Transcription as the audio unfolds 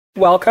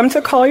Welcome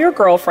to Call Your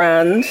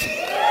Girlfriend, a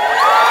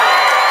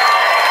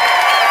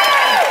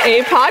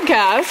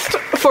podcast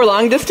for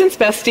long-distance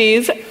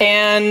besties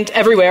and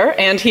everywhere,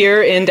 and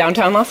here in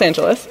downtown Los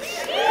Angeles.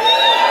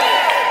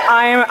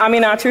 I'm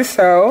Aminatu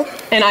So.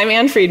 And I'm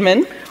Ann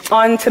Friedman.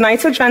 On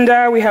tonight's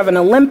agenda, we have an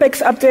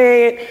Olympics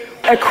update,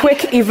 a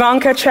quick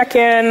Ivanka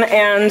check-in,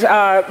 and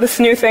this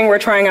new thing we're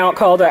trying out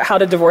called How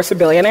to Divorce a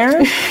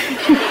Billionaire.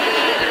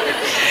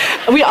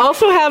 We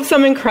also have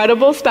some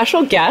incredible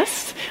special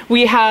guests.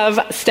 We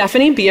have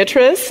Stephanie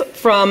Beatrice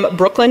from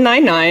Brooklyn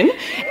Nine-Nine,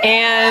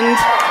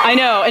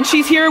 and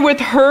she's here with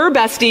her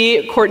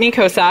bestie, Courtney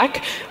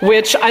Kosak,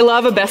 which I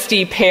love a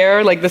bestie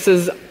pair. Like, this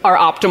is our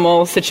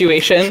optimal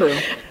situation. True.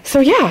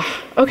 So yeah,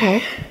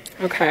 okay.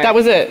 That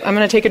was it. I'm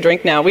gonna take a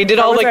drink now. We did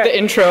all the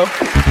intro. Call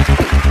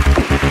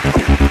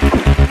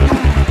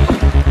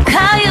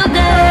your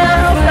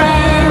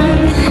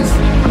girlfriend.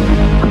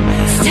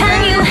 It's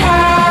time you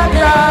have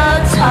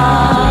the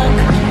talk.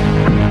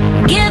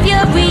 Give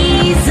your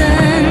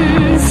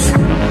reasons.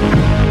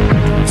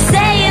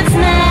 Say it's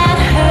not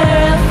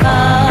her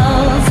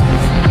fault.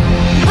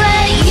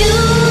 But you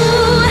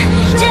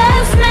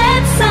just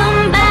met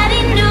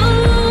somebody new.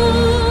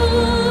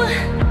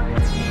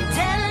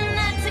 Tell her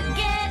not to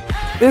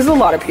get. There's a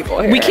lot of people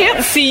here. We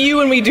can't see you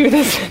when we do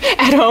this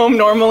at home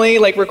normally,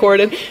 like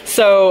recorded.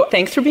 So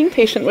thanks for being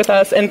patient with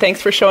us, and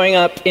thanks for showing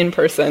up in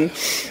person.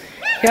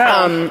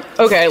 Yeah.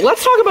 Okay,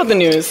 let's talk about the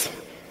news.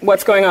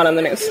 What's going on in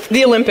the news?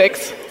 The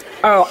Olympics.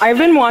 Oh, I've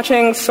been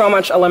watching so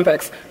much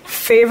Olympics.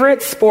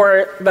 Favorite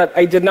sport that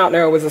I did not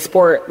know was a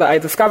sport that I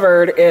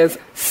discovered is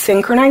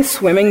synchronized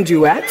swimming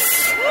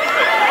duets.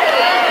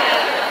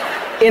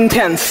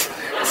 Intense.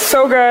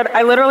 So good.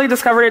 I literally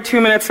discovered it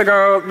 2 minutes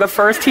ago. The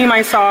first team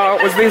I saw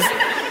was these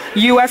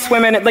U.S.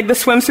 women. Like, the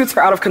swimsuits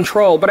are out of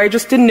control, but I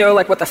just didn't know,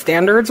 like, what the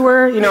standards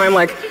were. You know, I'm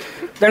like,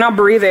 they're not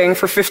breathing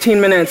for 15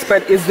 minutes,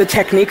 but is the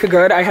technique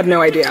good? I had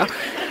no idea.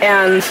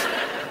 And,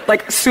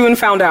 like, soon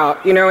found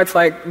out. You know, it's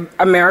like,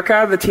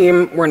 America, the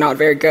team, were not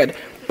very good.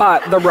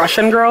 But the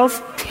Russian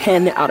girls,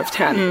 10 out of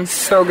 10.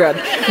 So good.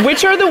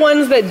 Which are the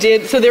ones that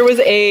did, so there was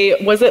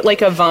it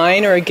like a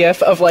Vine or a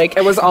GIF of like...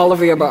 It was all of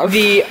the above.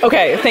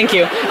 Okay, thank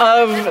you.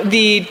 Of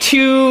the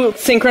two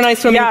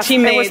synchronized swimming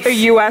teammates. It was the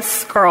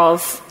U.S.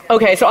 girls.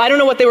 Okay, so I don't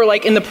know what they were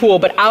like in the pool,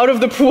 but out of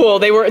the pool,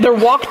 their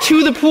walk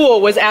to the pool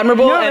was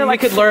admirable, and we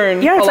could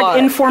learn Yeah, it's a like lot.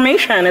 in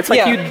formation. It's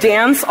like you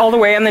dance all the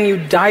way and then you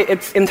die.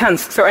 It's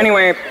intense. So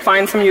anyway,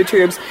 find some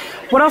YouTubes.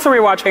 What else are we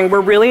watching?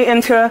 We're really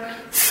into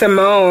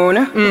Simone,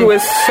 who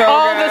is so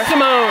all good. the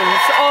Simones.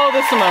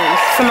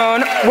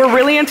 Simone. We're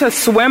really into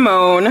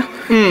Swimone,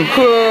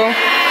 who...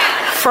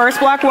 First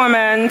black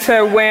woman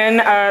to win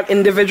an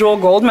individual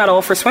gold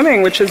medal for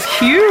swimming, which is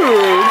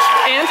huge.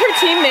 And her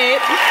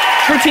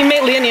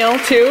teammate Leah Neal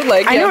too.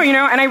 Like, I know,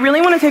 and I really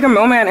want to take a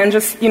moment and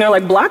just,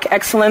 like, black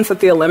excellence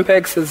at the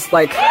Olympics is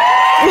like,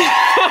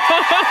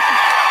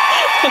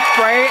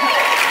 right?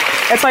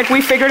 It's like we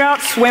figured out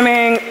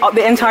swimming.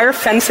 The entire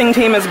fencing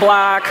team is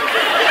black.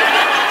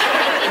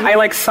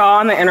 I saw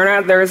on the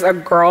internet there's a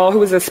girl who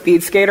was a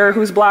speed skater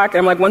who's black, and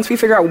I'm like, once we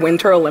figure out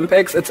Winter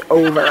Olympics, it's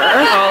over.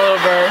 All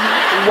over.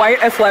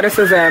 White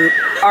athleticism,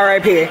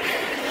 R.I.P.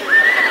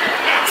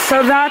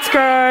 So that's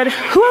good.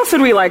 Who else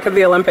did we like at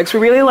the Olympics? We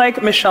really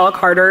like Michelle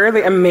Carter,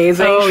 the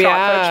amazing shot put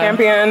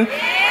champion.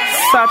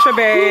 Such a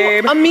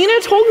babe. Amina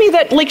told me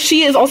that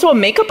she is also a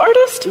makeup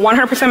artist.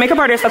 100% makeup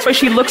artist. That's why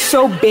she looks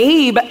so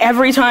babe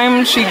every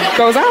time she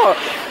goes out.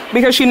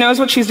 Because she knows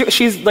what she's doing.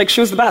 She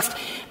was the best.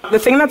 The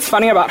thing that's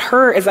funny about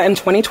her is that in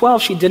 2012,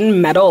 she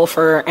didn't medal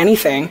for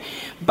anything.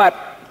 But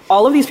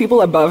all of these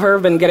people above her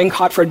have been getting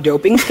caught for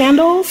doping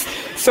scandals.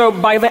 So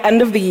by the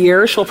end of the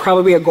year, she'll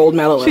probably be a gold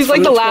medalist. She's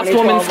like the last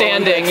woman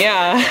standing,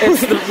 yeah.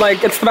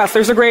 It's the best.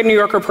 There's a great New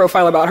Yorker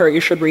profile about her. You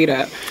should read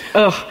it.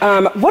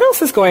 What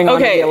else is going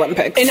on in the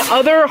Olympics? In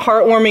other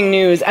heartwarming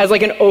news, as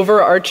an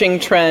overarching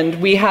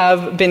trend, we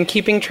have been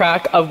keeping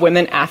track of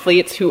women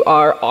athletes who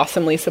are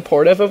awesomely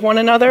supportive of one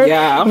another.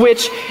 Yeah.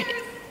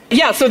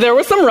 So there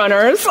were some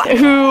runners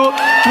who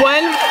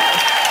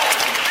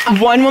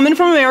one woman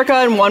from America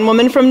and one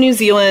woman from New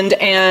Zealand,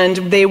 and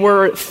they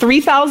were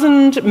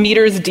 3,000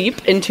 meters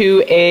deep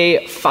into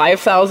a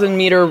 5,000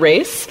 meter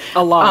race.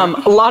 A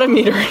lot of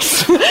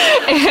meters.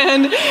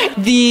 And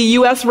the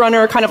U.S.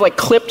 runner kind of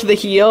clipped the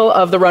heel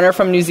of the runner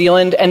from New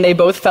Zealand, and they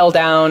both fell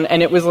down,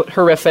 and it was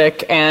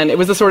horrific. And it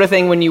was the sort of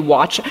thing when you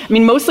watch,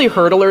 mostly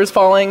hurdlers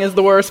falling is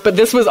the worst, but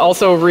this was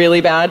also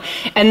really bad.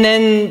 And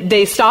then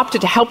they stopped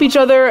to help each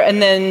other,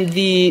 and then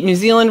the New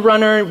Zealand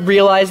runner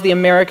realized the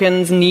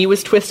American's knee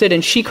was twisted,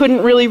 and she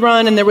couldn't really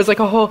run, and there was a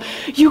whole,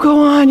 you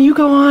go on,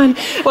 and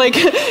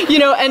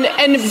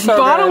so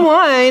bottom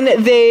line,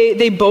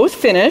 they both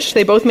finished,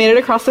 they both made it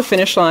across the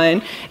finish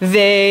line,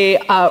 they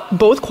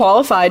both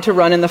qualified to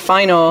run in the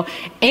final,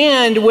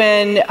 and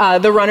when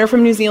the runner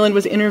from New Zealand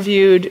was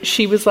interviewed,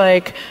 she was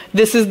like,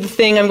 this is the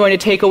thing I'm going to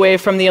take away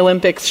from the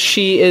Olympics,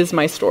 she is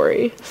my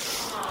story.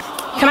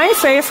 Can I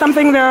say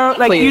something though?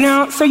 Please.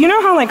 So you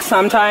know how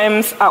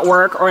sometimes at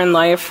work or in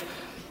life,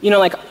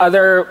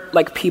 other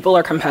people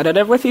are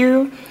competitive with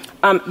you?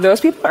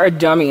 Those people are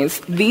dummies.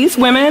 These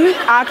women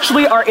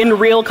actually are in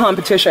real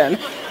competition.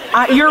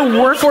 At your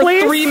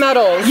workplace... For 3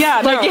 medals. Yeah,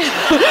 like, no.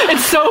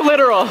 It's so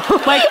literal.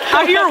 Like,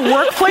 at your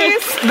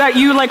workplace that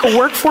you, like,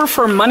 work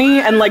for money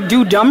and, like,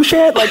 do dumb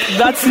shit, like,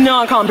 that's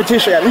not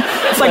competition.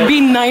 It's like,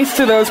 be nice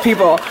to those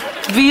people.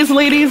 These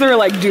ladies are,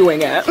 like,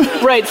 doing it.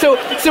 Right. So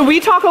we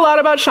talk a lot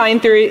about shine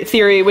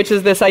theory, which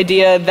is this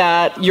idea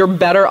that you're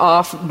better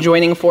off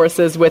joining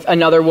forces with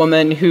another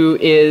woman who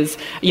is,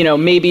 you know,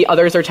 maybe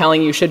others are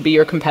telling you should be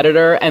your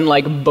competitor, and,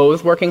 like,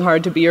 both working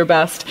hard to be your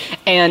best.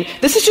 And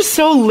this is just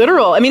so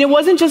literal. I mean, it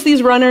wasn't just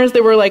these runners.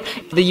 There were, like,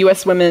 the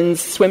U.S. women's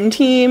swim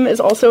team is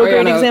also a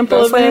great example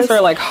of this. Those ladies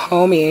are, like,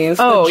 homies.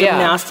 Oh, the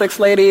gymnastics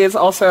ladies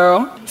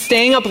also.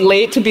 Staying up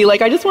late to be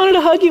like, I just wanted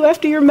to hug you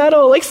after your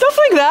medal. Like, stuff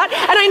like that.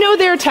 And I know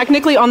they're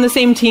technically on the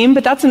same team,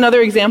 but that's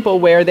another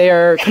example where they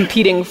are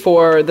competing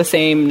for the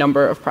same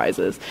number of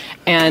prizes.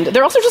 And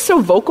they're also just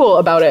so vocal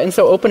about it and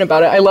so open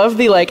about it. I love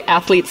the, like,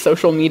 athlete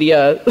social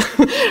media,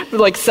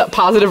 like,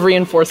 positive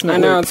reinforcement. I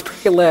know, loop. it's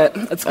pretty lit.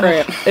 It's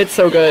great. It's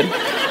so good.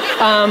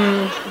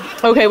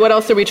 Okay, what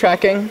else are we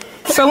tracking?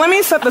 So let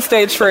me set the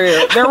stage for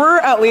you. There were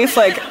at least,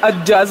 like, a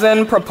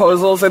dozen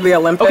proposals at the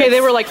Olympics. Okay, they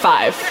were like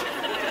 5.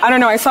 I don't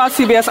know. I saw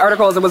CBS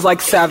articles. It was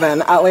like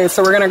 7 at least.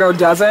 So we're going to go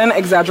dozen.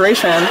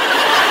 Exaggeration.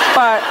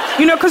 But,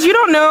 you know, because you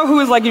don't know who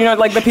is, like, you know,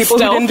 like the people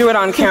who didn't do it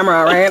on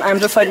camera, right? I'm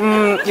just like,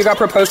 you got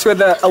proposed to at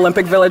the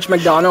Olympic Village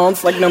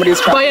McDonald's. Like, nobody's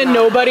tracking by a that.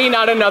 nobody,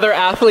 not another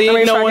athlete.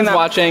 Nobody's no one's that.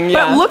 watching.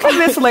 Yeah. But look at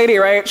this lady,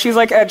 right? She's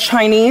like a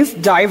Chinese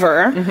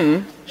diver.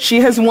 Mm-hmm. She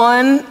has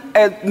won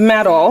a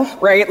medal,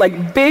 right?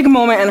 Like, big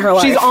moment in her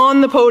life. She's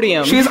on the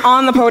podium. She's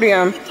on the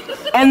podium.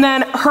 And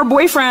then her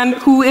boyfriend,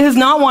 who has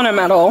not won a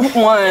medal,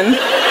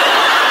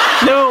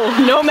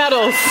 No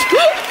medals.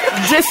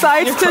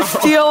 decides to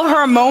steal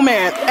her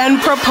moment and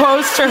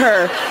propose to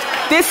her.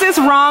 This is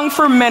wrong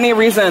for many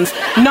reasons.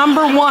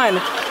 Number 1,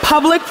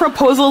 public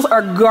proposals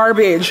are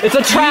garbage. It's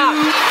a trap.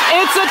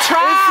 It's a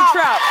trap. It's a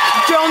trap.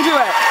 Don't do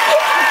it.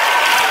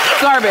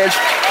 Garbage.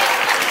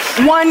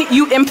 1,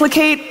 you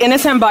implicate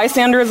innocent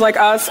bystanders like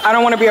us. I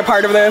don't want to be a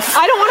part of this.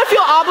 I don't want to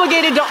feel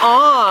obligated to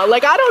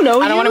like, I don't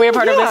know. I don't want to be a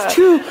part of this.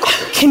 2,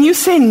 can you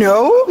say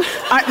no?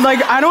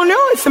 I don't know.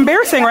 It's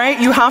embarrassing, right?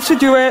 You have to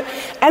do it.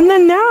 And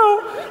then now,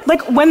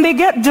 like, when they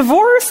get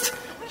divorced,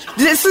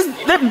 this is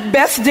the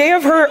best day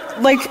of her,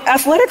 like,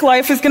 athletic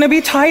life is going to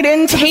be tied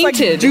into this, like,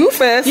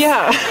 doofus.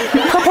 Yeah.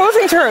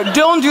 Proposing to her.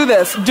 Don't do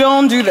this.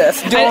 Don't do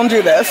this. Don't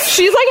do this.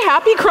 She's, like,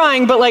 happy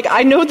crying, but, like,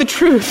 I know the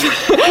truth.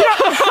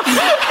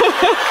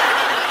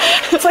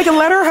 It's like,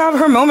 let her have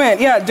her moment.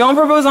 Yeah, don't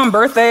propose on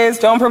birthdays.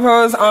 Don't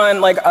propose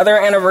on, like, other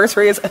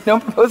anniversaries.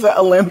 Don't propose at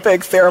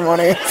Olympic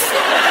ceremonies.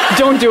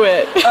 Don't do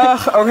it.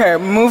 Okay,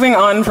 moving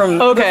on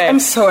from... Okay. I'm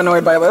so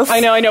annoyed by this.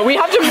 I know. We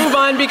have to move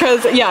on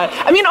because,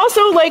 I mean,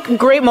 also, like,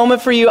 great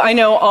moment for you. I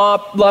know,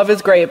 love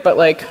is great, but,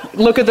 like,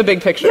 look at the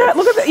big picture. Yeah,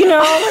 look at the,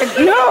 like,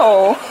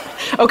 no.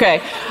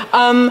 Okay.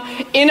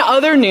 In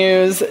other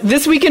news,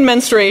 this week in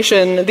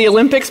menstruation, the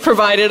Olympics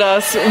provided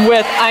us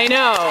with... I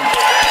know.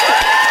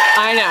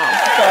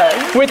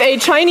 Okay. With a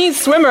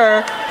Chinese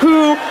swimmer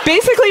who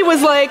basically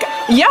was like,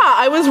 yeah,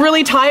 I was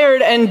really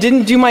tired and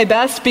didn't do my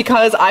best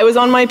because I was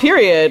on my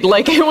period.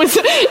 Like,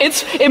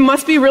 it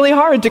must be really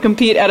hard to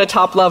compete at a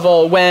top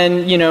level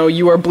when, you know,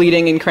 you are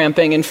bleeding and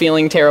cramping and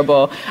feeling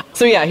terrible.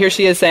 So yeah, here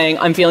she is saying,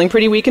 I'm feeling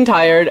pretty weak and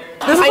tired.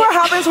 This is what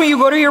happens when you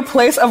go to your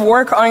place of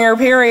work on your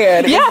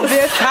period. Yes.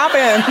 This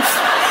happens.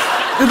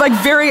 It's, like,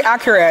 very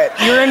accurate.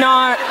 You're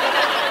not...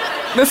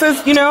 This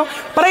is, you know,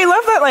 but I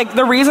love that, like,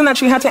 the reason that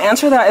she had to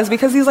answer that is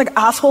because these, like,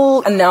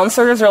 asshole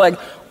announcers are like,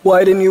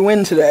 why didn't you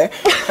win today?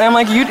 And I'm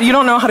like, you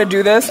don't know how to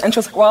do this? And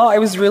she's like, well, I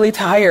was really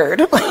tired.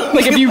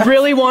 Like, if you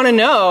really want to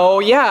know,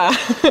 yeah.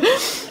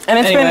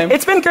 And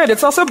it's been good.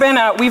 It's also been,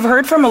 we've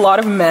heard from a lot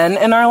of men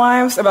in our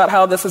lives about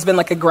how this has been,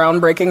 like, a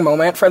groundbreaking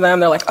moment for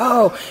them. They're like,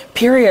 oh,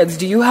 periods,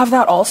 do you have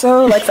that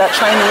also? Like that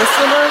Chinese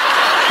swimmer?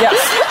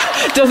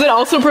 Yes. Does it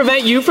also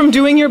prevent you from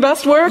doing your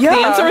best work? Yeah.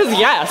 The answer is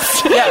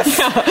yes. Yes.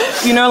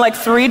 Yeah. You know, like,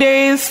 3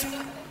 days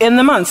in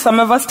the month. Some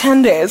of us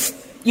 10 days.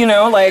 You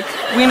know, like,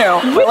 we know.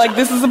 But, like,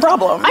 this is the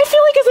problem. I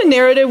feel like as a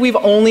narrative we've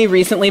only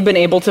recently been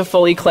able to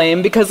fully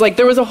claim because, like,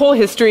 there was a whole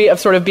history of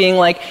sort of being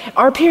like,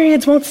 our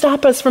periods won't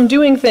stop us from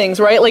doing things,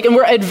 right? Like, and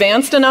we're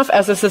advanced enough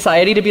as a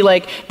society to be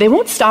like, they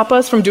won't stop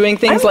us from doing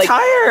things like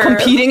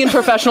competing in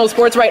professional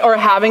sports, right? Or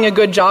having a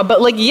good job.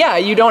 But, like, yeah,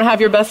 you don't have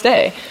your best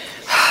day.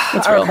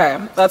 Okay,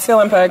 that's the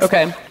Olympics.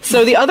 Okay,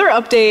 so the other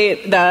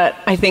update that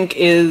I think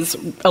is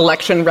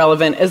election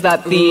relevant is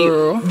that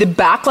the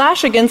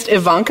backlash against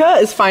Ivanka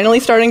is finally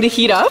starting to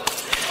heat up,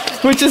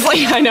 which is, like,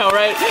 I know,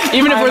 right?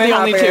 Even if we're the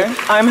only two.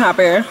 I'm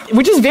happy.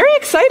 Which is very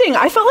exciting.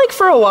 I felt like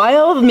for a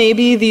while,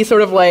 maybe the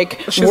sort of, like,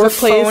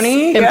 workplace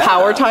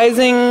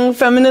empowertizing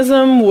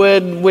feminism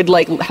would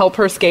like help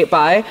her skate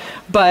by.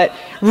 But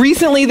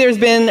recently there's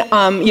been,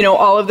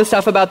 all of the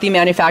stuff about the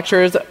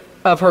manufacturers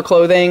of her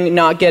clothing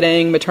not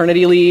getting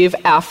maternity leave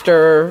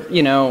after,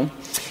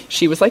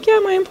 she was like, yeah,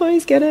 my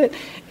employees get it.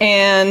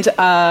 And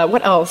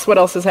what else? What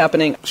else is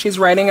happening? She's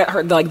writing at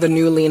her the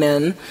new Lean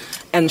In,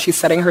 and she's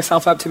setting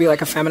herself up to be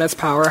like a feminist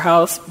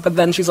powerhouse. But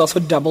then she's also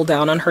doubled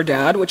down on her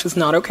dad, which is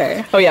not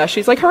okay. Oh yeah,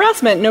 she's like,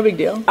 harassment, no big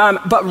deal.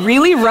 But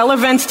really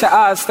relevant to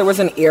us, there was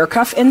an ear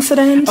cuff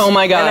incident. Oh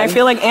my God! And I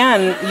feel like,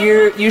 Anne,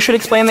 you should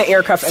explain the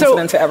ear cuff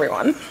incident to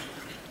everyone.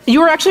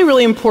 You were actually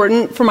really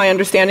important for my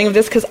understanding of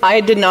this because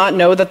I did not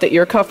know that the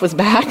ear cuff was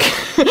back.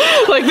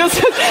 Like this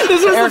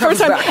was the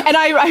first time, and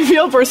I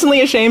feel personally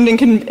ashamed and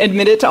can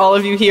admit it to all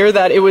of you here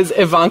that it was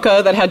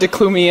Ivanka that had to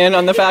clue me in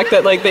on the fact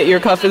that like the ear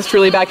cuff is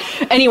truly back.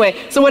 Anyway,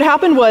 so what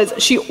happened was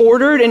she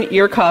ordered an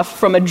ear cuff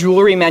from a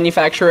jewelry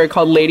manufacturer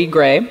called Lady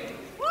Grey. Lady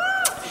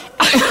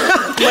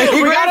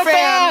We Grey got a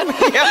fan.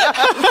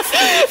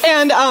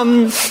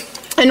 Yes.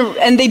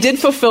 And they did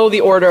fulfill the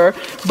order,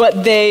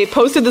 but they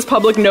posted this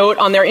public note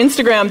on their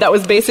Instagram that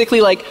was basically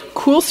like,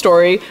 cool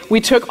story,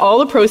 we took all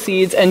the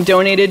proceeds and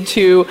donated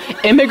to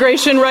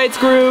immigration rights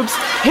groups,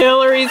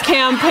 Hillary's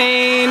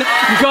campaign,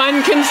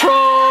 gun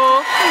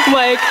control,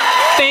 like,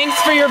 thanks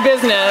for your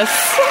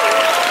business.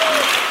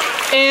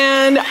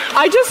 And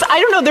I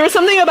don't know, there was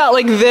something about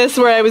like this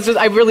where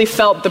I really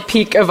felt the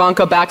peak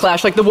Ivanka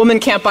backlash. Like the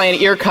woman can't buy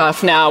an ear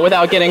cuff now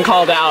without getting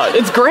called out.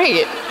 It's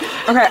great.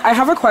 Okay, I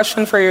have a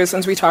question for you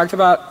since we talked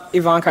about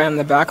Ivanka and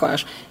the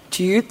backlash.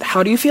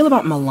 How do you feel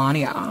about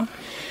Melania?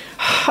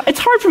 It's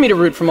hard for me to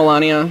root for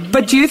Melania.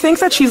 But do you think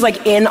that she's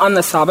like in on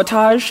the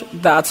sabotage?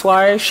 That's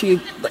why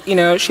she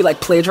like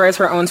plagiarized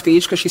her own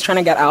speech because she's trying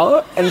to get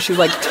out and she's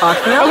like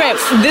talking out? Okay,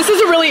 this is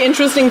a really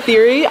interesting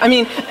theory. I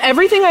mean,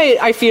 everything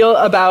I feel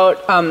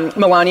about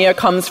Melania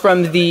comes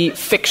from the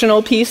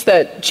fictional piece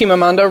that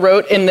Chimamanda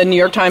wrote in the New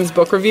York Times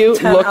book review.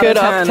 Look it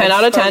up, 10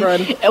 out of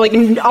 10. Like,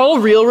 all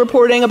real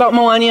reporting about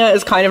Melania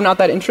is kind of not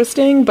that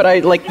interesting, but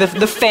I like the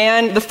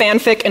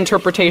fanfic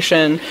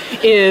interpretation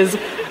is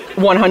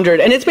 100.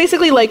 And it's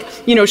basically like,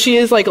 she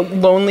is like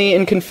lonely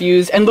and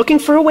confused and looking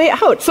for a way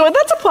out. So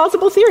that's a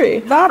plausible theory.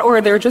 That, or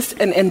they're just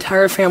an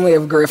entire family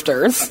of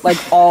grifters, like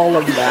all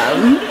of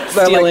them.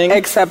 Stealing.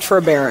 Except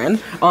for Barron.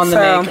 On the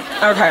make.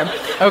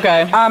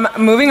 Okay.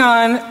 Moving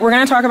on, we're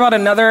going to talk about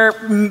another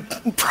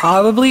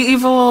probably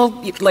evil,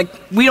 like,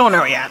 we don't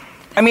know yet.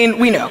 I mean,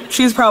 we know.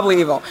 She's probably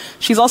evil.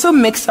 She's also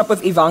mixed up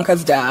with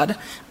Ivanka's dad.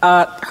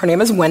 Her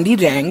name is Wendy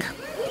Dang.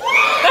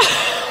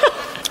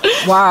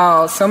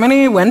 Wow, so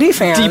many Wendy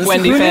fans. Deep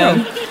Wendy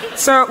fan.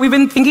 So we've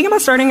been thinking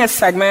about starting a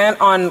segment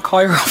on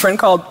Call Your Girlfriend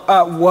called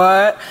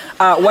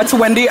What's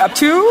Wendy Up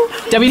To?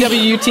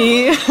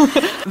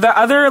 WWUT. The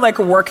other like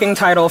working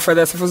title for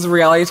this, if it was a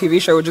reality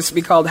TV show, would just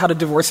be called How to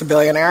Divorce a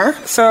Billionaire.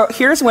 So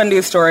here's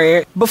Wendy's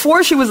story.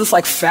 Before she was this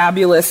like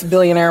fabulous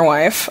billionaire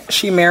wife,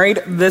 she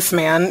married this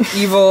man,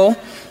 evil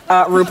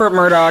Rupert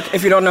Murdoch.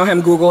 If you don't know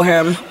him, Google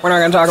him. We're not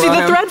going to talk about him.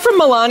 See, the thread from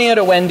Melania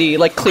to Wendy,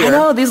 like, clear. I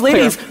know, these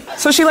ladies. Clear.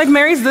 So she, like,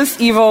 marries this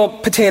evil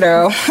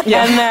potato.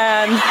 Yeah. And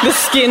then the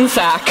skin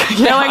sack.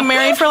 They're, like,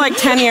 married for, like,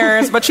 10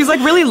 years. But she's,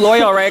 like, really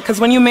loyal, right? Because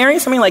when you marry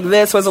something like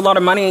this with a lot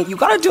of money, you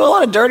got to do a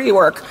lot of dirty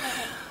work.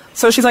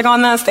 So she's, like,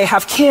 on this. They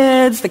have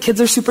kids. The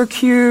kids are super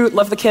cute.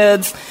 Love the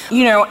kids.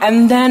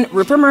 And then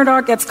Rupert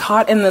Murdoch gets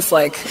caught in this,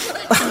 like...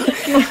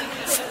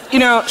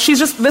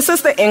 this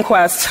is the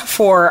inquest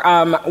for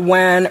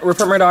when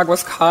Rupert Murdoch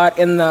was caught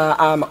in the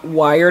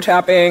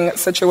wiretapping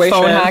situation.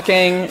 Phone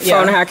hacking.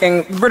 Phone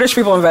hacking. British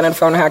people invented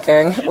phone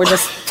hacking. We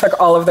just took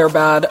all of their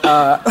bad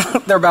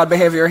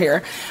behavior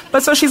here.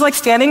 But so she's like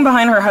standing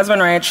behind her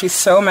husband, right? She's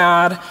so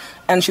mad.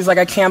 And she's like,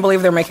 I can't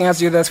believe they're making us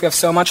do this. We have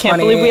so much money.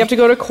 Can't believe we have to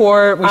go to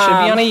court. We should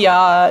be on a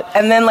yacht.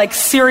 And then like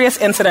serious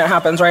incident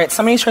happens, right?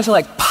 Somebody tries to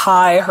like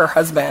pie her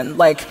husband.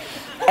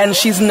 And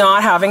she's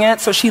not having it,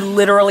 so she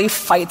literally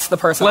fights the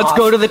person Let's off.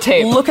 go to the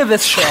tape. Look at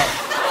this shit.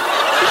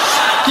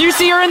 You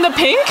see her in the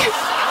pink?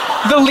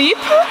 The leap?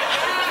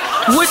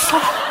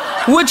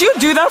 Would you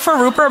do that for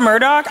Rupert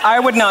Murdoch?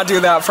 I would not do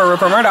that for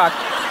Rupert Murdoch.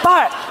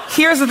 But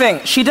here's the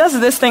thing. She does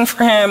this thing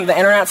for him. The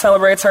internet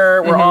celebrates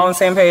her. We're all on the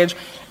same page.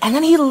 And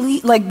then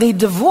they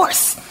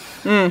divorce.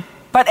 And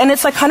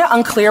it's like kind of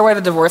unclear why the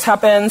divorce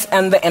happens.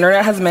 And the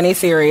internet has many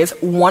theories.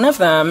 One of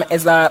them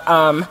is that...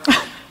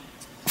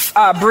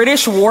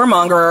 British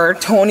warmonger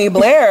Tony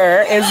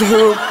Blair is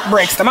who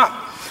breaks them up.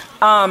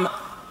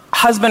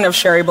 Husband of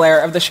Sherry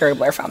Blair of the Sherry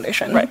Blair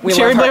Foundation. Right.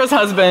 Sherry Blair's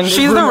husband.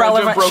 She's the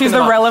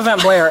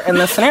relevant Blair in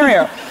this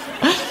scenario.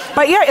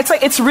 But yeah,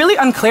 it's really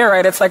unclear,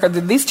 right? It's like,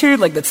 did these two,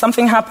 did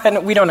something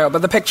happen? We don't know,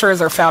 but the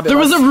pictures are fabulous. There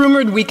was a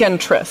rumored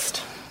weekend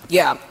tryst.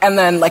 Yeah, and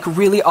then like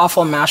really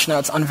awful mash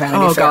notes on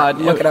Vanity Fair.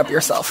 God. Look it up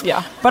yourself.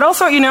 Yeah. But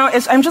also,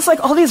 I'm just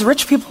like, all these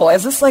rich people,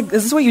 is this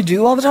what you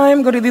do all the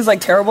time? Go to these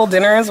like terrible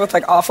dinners with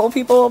like awful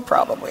people?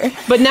 Probably.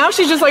 But now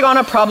she's just like on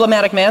a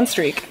problematic man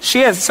streak.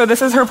 She is. So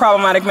this is her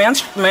problematic man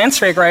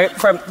streak, right?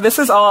 This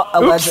is all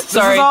alleged. Oops,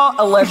 sorry. This is all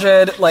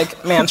alleged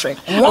like man streak.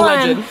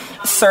 Alleged.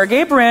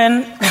 Sergey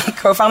Brin,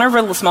 co-founder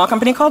of a small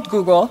company called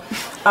Google.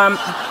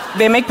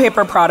 They make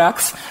paper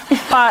products,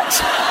 but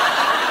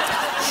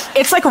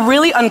it's like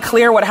really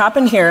unclear what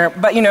happened here.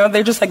 But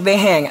they just like they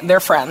hang. They're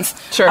friends.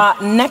 Sure.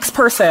 Next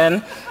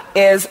person.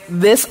 is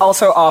this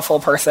also awful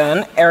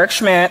person, Eric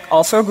Schmidt,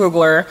 also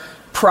Googler.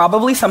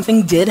 Probably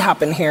something did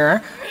happen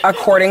here,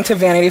 according to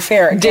Vanity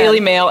Fair. Again, Daily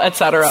Mail,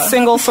 etc.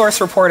 Single source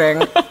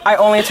reporting. I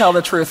only tell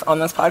the truth on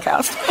this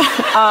podcast.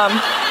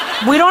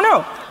 We don't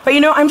know. But,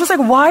 I'm just like,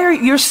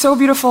 you're so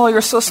beautiful,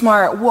 you're so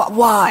smart.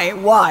 Why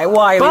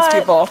these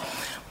people?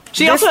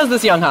 She also has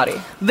this young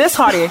hottie. This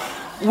hottie,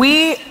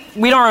 we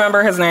don't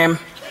remember his name.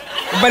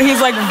 But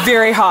he's like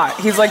very hot.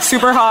 He's like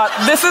super hot.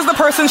 This is the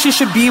person she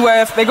should be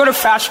with. They go to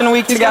Fashion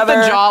Week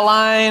together. He's got the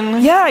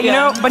jawline. Yeah, you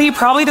know, but he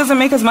probably doesn't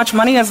make as much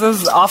money as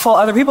those awful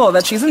other people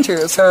that she's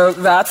into. So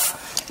that's,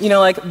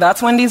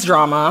 that's Wendy's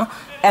drama.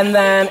 And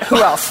then who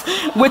else?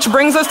 Which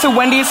brings us to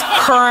Wendy's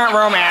current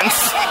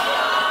romance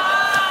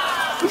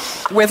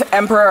with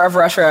Emperor of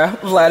Russia,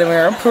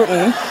 Vladimir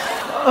Putin.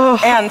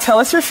 Anne, tell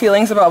us your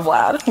feelings about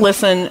Vlad.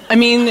 Listen, I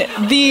mean,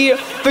 the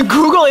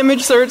Google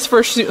image search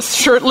for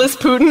shirtless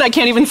Putin, I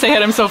can't even say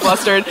it, I'm so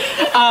flustered.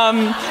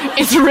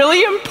 It's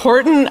really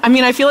important. I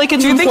mean, I feel like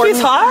it's important. Do you think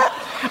he's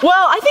hot?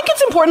 Well, I think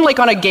it's important, like,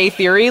 on a gay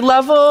theory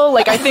level.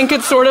 Like, I think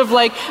it's sort of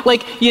like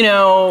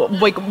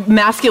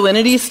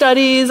masculinity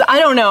studies. I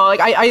don't know.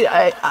 Like,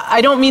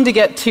 I don't mean to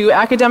get too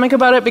academic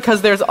about it,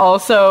 because there's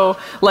also,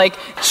 like,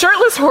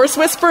 shirtless horse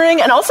whispering,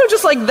 and also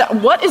just, like,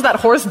 what is that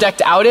horse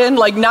decked out in?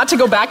 Like, not to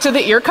go back to the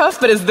ear cuff,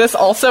 but is this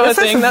also a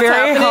thing that's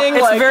happening?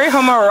 It's very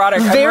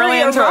homoerotic. Very I'm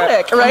really into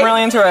erotic, it. right? I'm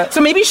really into it.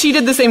 So maybe she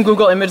did the same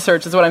Google image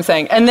search, is what I'm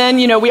saying. And then,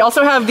 we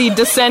also have the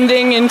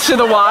descending into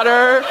the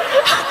water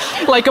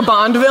like a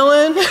Bond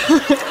villain.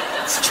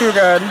 It's too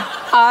good.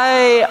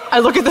 I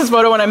look at this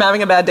photo when I'm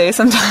having a bad day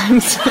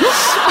sometimes.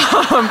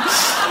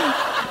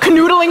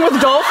 Canoodling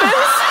with dolphins?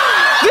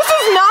 This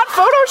is not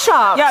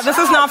Photoshop. Yeah, this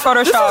is not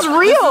Photoshop. This is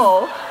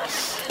real.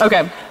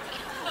 Okay.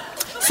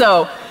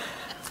 So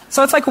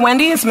it's like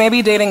Wendy is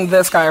maybe dating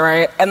this guy,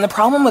 right? And the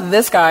problem with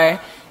this guy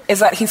is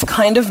that he's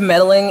kind of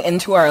meddling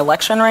into our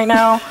election right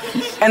now,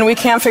 and we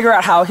can't figure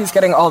out how he's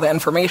getting all the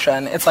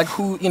information. It's like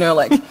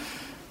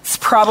it's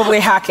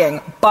probably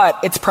hacking, but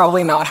it's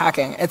probably not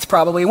hacking. It's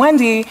probably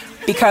Wendy,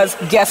 because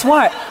guess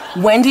what?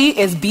 Wendy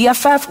is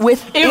BFF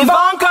with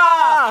Ivanka!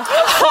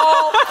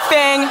 Whole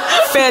thing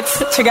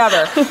fits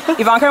together.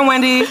 Ivanka and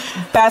Wendy,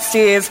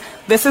 besties.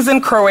 This is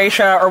in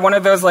Croatia or one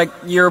of those,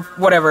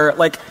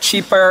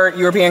 cheaper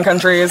European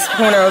countries.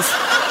 Who knows?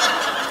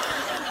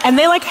 And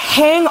they,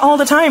 hang all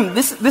the time.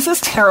 This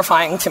is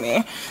terrifying to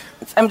me.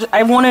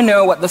 I want to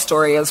know what the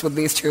story is with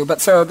these two.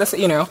 But so this is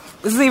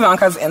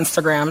Ivanka's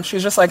Instagram.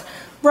 She's just like,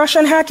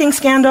 Russian hacking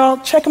scandal,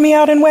 check me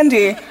out in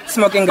Wendy,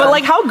 smoking gun.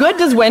 But, how good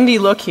does Wendy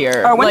look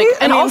here? Wendy,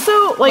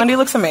 also, Wendy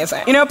looks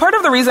amazing. Part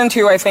of the reason,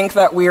 too, I think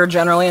that we're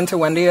generally into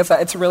Wendy is that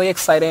it's really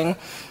exciting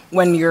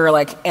when your,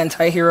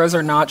 anti-heroes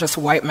are not just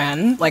white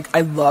men.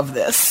 I love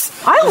this.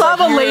 I love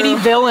a lady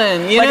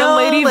villain, a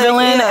lady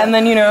villain, yeah. And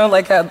then,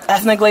 an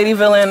ethnic lady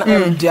villain.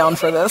 I'm down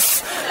for this.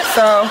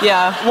 So,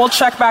 yeah. We'll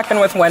check back in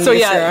with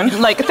Wendy soon.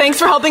 Thanks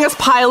for helping us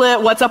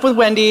pilot What's Up with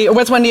Wendy.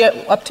 What's Wendy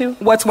up to?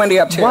 What's Wendy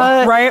up to?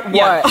 What? Right?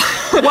 Yeah.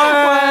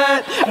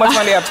 What? What's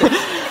Wendy up to?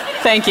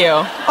 Thank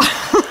you.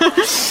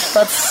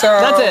 That's so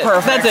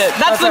perfect. That's it.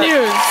 That's the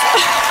news.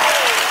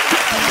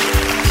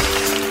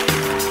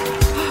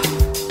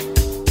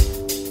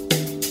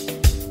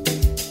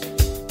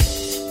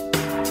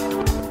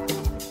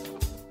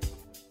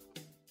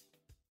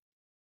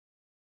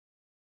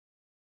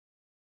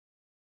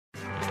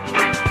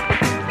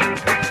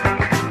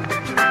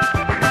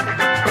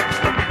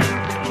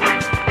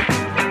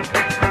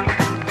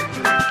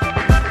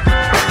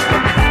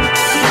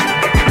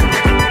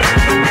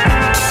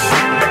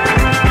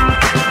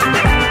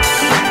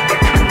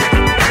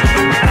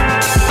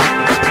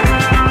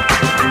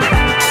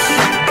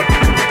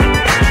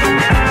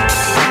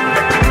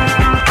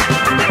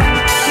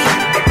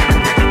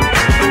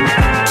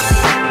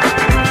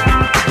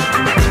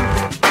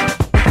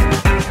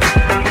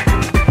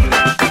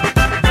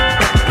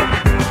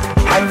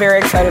 Very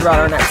excited about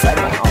our next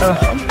segment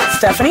also.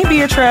 Stephanie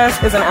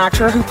Beatrice is an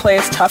actor who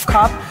plays tough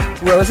cop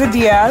Rosa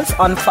Diaz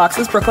on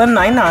Fox's Brooklyn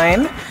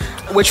Nine-Nine,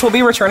 which will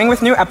be returning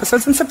with new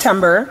episodes in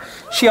September.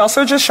 She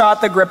also just shot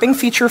the gripping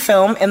feature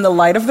film In the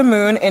Light of the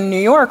Moon in New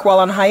York while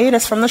on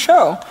hiatus from the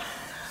show.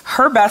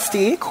 Her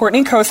bestie,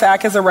 Courtney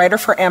Kosak, is a writer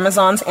for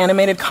Amazon's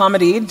animated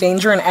comedy,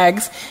 Danger and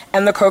Eggs,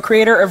 and the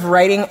co-creator of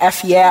Writing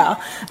F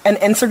Yeah, an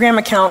Instagram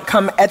account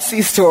come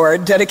Etsy store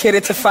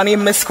dedicated to funny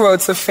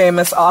misquotes of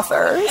famous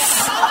authors.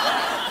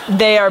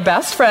 They are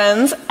best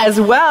friends, as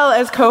well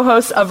as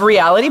co-hosts of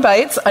Reality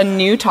Bites, a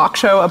new talk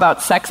show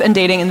about sex and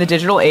dating in the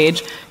digital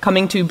age,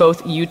 coming to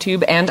both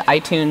YouTube and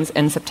iTunes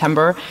in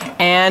September.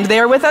 And they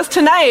are with us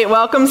tonight.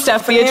 Welcome,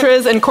 Steph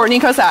Beatrice and Courtney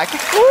Kosak.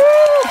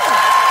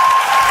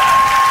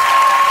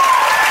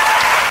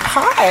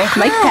 Hi.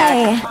 Mike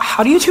Tech.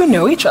 How do you two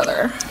know each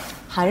other?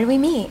 How did we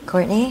meet,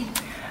 Courtney?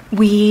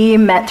 We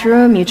met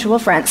through a mutual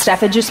friend. Steph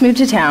had just moved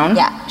to town.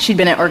 Yeah. She'd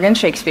been at Oregon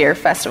Shakespeare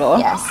Festival.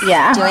 Yes.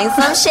 Yeah. Doing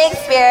some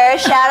Shakespeare.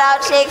 Shout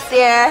out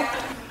Shakespeare.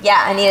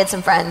 Yeah, I needed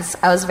some friends.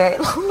 I was very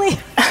lonely.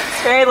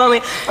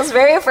 I was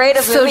very afraid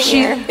of moving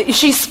here.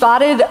 She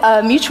spotted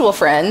a mutual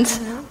friend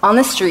on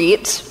the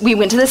street. We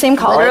went to the same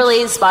college.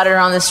 Literally spotted her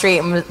on the street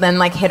and then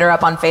like hit her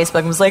up on Facebook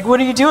and was like, "What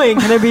are you doing?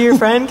 Can I be your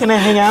friend? Can I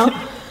hang out?"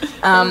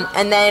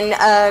 And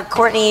then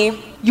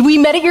Courtney. We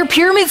met at your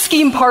pyramid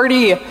scheme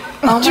party.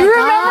 Oh Do you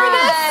remember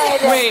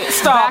this? Wait,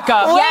 stop. Back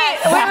up.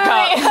 Back up.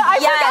 I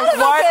forgot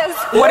about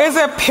this. What is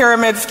a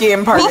pyramid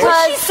scheme party?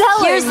 Because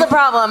here's the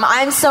problem.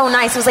 I'm so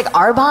nice. It was like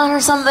Arbonne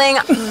or something.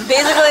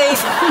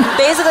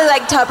 Basically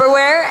like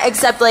Tupperware,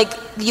 except like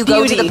you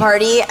go to the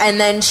party and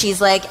then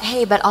she's like,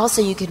 "Hey, but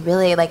also you could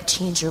really like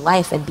change your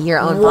life and be your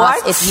own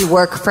boss if you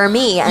work for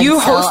me." And You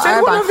sell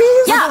hosted Arbonne. one of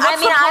these? Yeah, I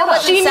mean, I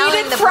wasn't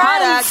selling the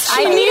product.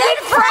 I needed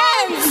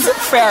friends.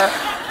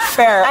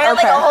 Fair. I had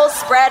like a whole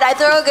spread. I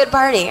throw a good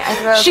party.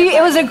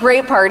 It was a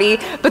great party,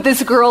 but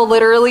this girl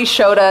literally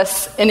showed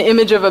us an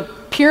image of a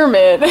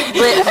pyramid.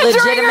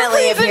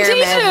 Legitimately a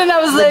pyramid. And I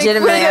was like,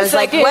 legitimately, I was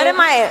like, what am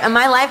I?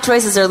 My life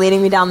choices are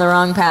leading me down the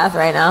wrong path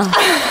right now.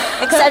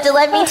 Except it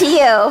led me to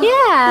you.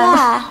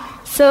 Yeah.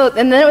 So,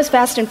 and then it was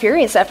Fast and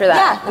Furious after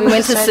that. Yeah, we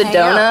went to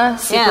Sedona,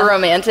 super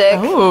romantic.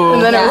 Ooh,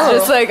 and then it was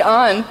just like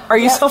on. Are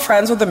you still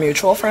friends with the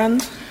mutual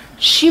friend?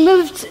 She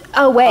moved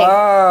away.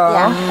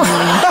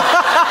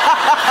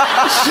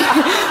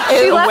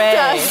 She left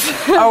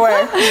us.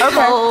 Away.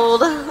 Okay.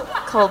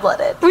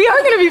 Cold-blooded. We are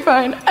going to be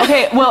fine.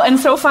 Okay, well, and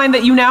so fine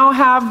that you now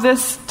have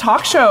this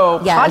talk show,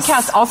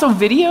 podcast, also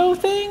video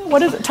thing?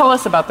 What is it? Tell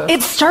us about this.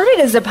 It started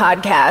as a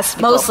podcast.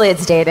 Mostly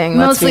it's dating.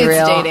 Mostly let's be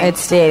it's real. dating.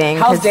 It's dating.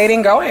 How's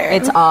dating going?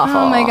 It's awful.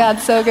 Oh my God,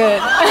 so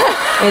good.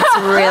 It's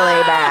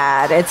really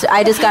bad.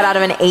 I just got out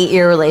of an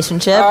 8-year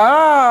relationship.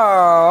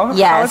 Oh.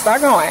 Yes.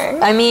 How's that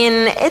going? I mean,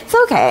 it's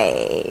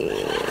okay.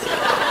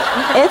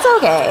 It's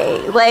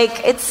okay.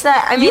 Like, it's,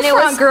 I mean, it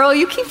was... girl,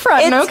 you keep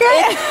fronting,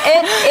 okay?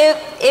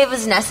 It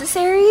was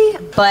necessary,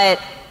 but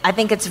I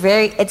think it's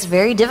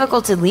very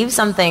difficult to leave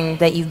something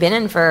that you've been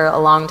in for a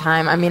long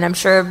time. I mean, I'm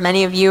sure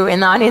many of you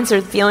in the audience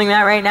are feeling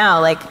that right now.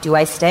 Like, do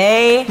I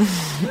stay?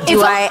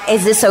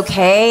 Is this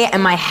okay?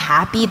 Am I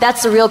happy?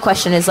 That's the real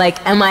question, is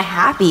like, am I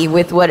happy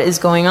with what is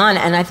going on?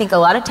 And I think a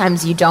lot of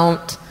times you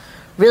don't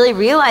really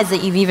realize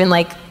that you've even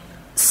like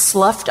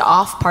sloughed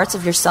off parts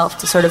of yourself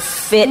to sort of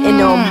fit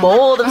into a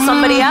mold of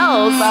somebody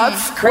else.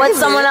 That's crazy. What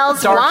someone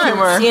else Dark wants,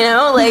 humor. you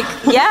know? Like,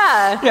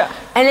 yeah. Yeah.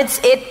 And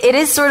it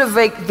is sort of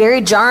like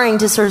very jarring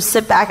to sort of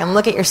sit back and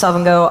look at yourself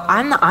and go,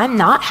 I'm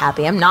not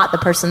happy. I'm not the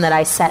person that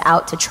I set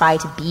out to try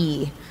to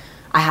be.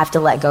 I have to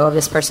let go of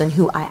this person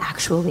who I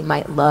actually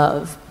might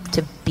love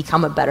to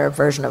become a better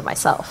version of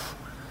myself.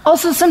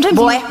 Also, sometimes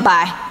Boy,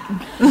 bye.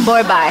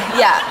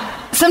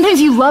 Yeah.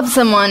 Sometimes you love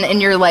someone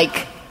and you're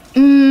like,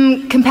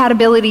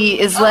 compatibility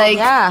is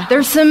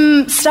there's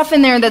some stuff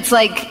in there that's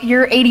like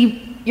you're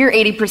 80%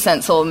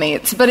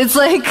 soulmates, but it's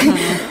like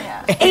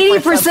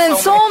 80%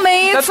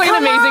 soulmates. That's like an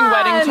amazing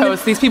wedding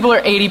toast. These people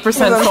are 80%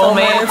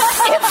 soulmates.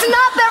 It's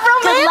not that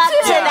romantic. Good luck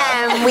to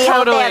them. We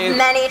hope they have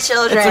many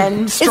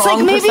children. It's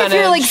like maybe if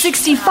you're like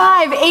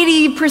 65,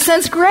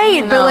 80%'s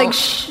great, but like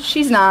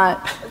she's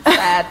not.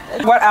 Bad.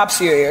 What apps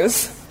do you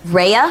use?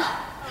 Raya?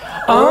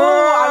 Oh,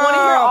 I want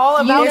to hear all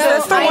about Is this.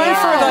 this the one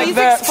for like Please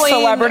the explain.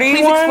 celebrity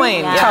Please one?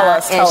 explain. Yeah. Tell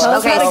us.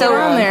 Okay, so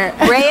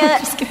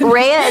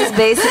Raya is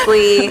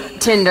basically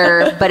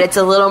Tinder, but it's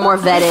a little more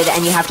vetted,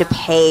 and you have to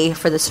pay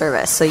for the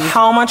service. So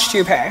How much do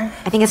you pay?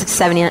 I think it's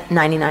like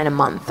 $7.99 a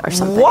month or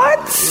something. What?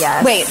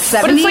 Yes. Wait,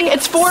 70? But it's like,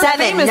 it's for $7.99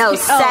 famous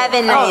people.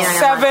 $7.99. Not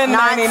 $70.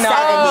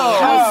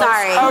 I'm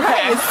sorry.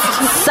 Okay.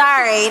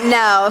 Sorry,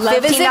 no.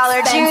 Love is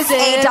 $15 juice,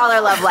 expensive.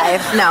 $8 love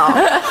life. No.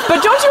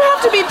 But don't you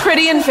have to be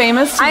pretty and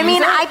famous to I mean,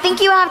 use it? I think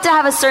you have to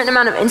have a certain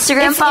amount of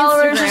Instagram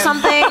followers or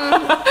something.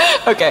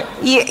 Okay.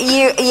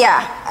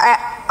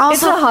 Also,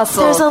 It's a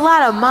hustle. There's a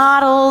lot of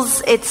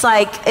models. It's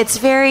like, it's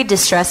very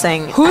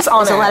distressing. Who's on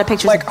There's it? a lot of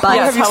pictures Like, of butts.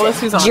 who have you Tell us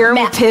who's on.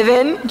 Jeremy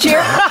Piven.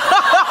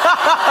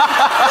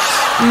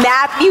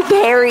 Matthew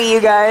Perry, you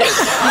guys.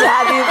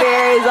 Matthew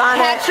Perry's on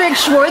it. Patrick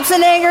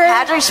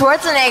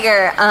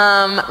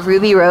Schwarzenegger.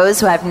 Ruby Rose,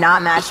 who I've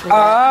not matched with yet,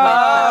 but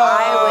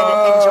I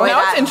would enjoy Now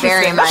it's that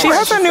very interesting. much. She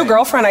has a new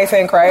girlfriend, I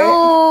think, right?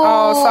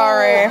 Oh,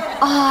 sorry.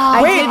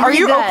 Wait, are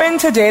you open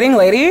to dating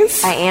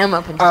ladies? I am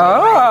open to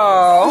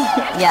Oh.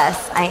 dating.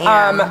 Yes, I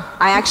am.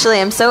 I actually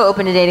am so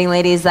open to dating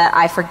ladies that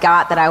I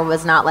forgot that I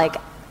was not like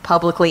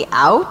publicly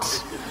out.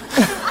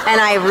 And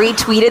I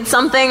retweeted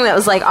something that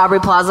was like Aubrey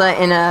Plaza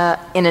in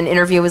an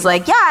interview was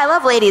like, yeah, I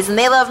love ladies and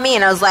they love me.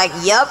 And I was like,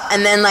 yep.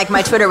 And then like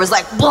my Twitter was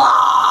like,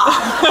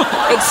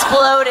 blah,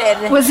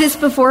 exploded. Was this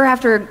before or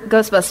after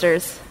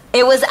Ghostbusters?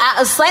 It was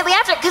slightly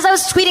after, because I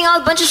was tweeting a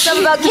bunch of stuff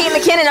about Kate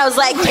McKinnon. I was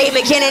like, Kate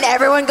McKinnon,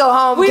 everyone go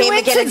home. Kate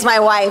McKinnon's my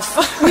wife.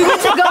 We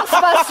went to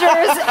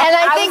Ghostbusters, and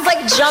I think was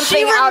like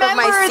jumping out of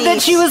my remembered seat.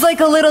 that she was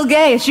like a little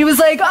gay. She was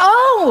like,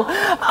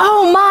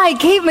 oh my,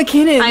 Kate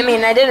McKinnon. I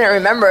mean, I didn't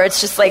remember. It's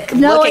just like,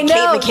 No, look I at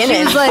know. Kate McKinnon.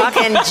 She was like,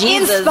 fucking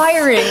Jesus.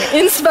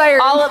 Inspiring.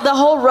 All of the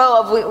whole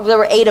row of, there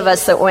were 8 of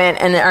us that went,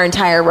 and our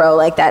entire row,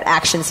 like that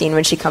action scene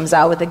when she comes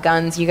out with the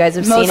guns. You guys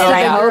have Most seen it. of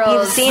I the hope girls.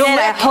 you've seen The it.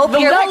 I lick. hope The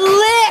you're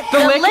lick. The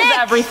lick is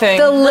everything.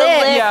 The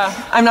lick. Yeah,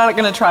 I'm not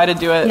going to try to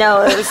do it.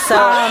 No, it was so.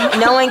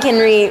 No one can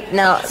read.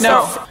 No.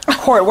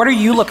 Court, what are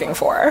you looking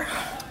for?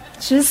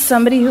 It's just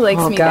somebody who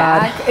likes me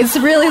God. back. It's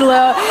really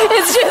low.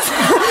 It's just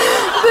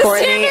the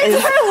Courtney standards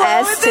is are low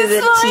S at to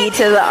this the T point.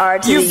 to the R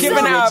to You've the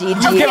given U up. to the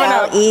You've given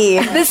up.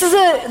 GGLE. This is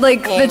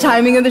the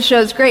timing of the show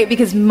is great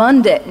because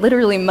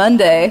literally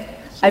Monday,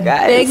 I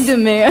begged a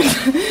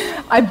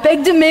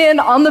man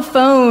on the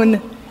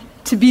phone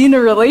to be in a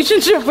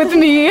relationship with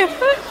me, and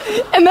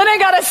then I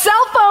got a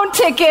cell phone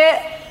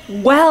ticket.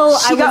 Well,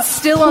 I was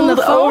still on the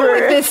phone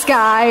with this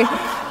guy,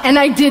 and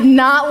I did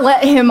not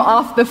let him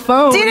off the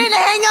phone. Didn't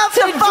hang up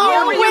the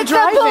phone. With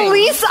the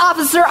police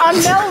officer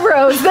on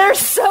Melrose. They're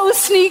so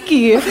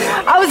sneaky.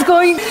 I was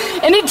going,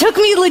 and it took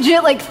me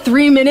legit like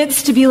 3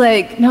 minutes to be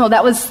like, no,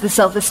 that was the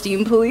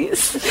self-esteem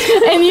police.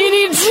 And you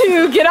need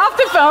to get off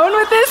the phone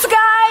with this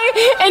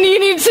guy, and you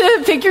need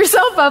to pick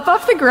yourself up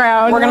off the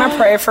ground. We're gonna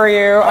pray for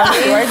you.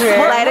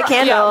 Light a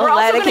candle. We're also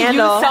Light a going to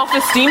candle. use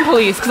self-esteem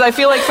police because I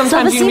feel like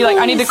sometimes you can be like,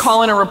 I need to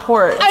call in a report.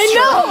 I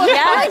know.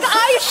 Yes. Like,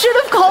 I should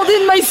have called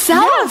in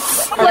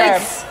myself. Okay.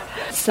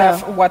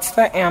 Steph, what's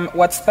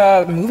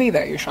the movie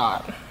that you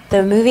shot?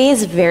 The movie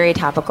is very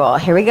topical.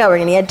 Here we go. We're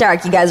gonna get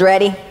dark. You guys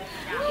ready?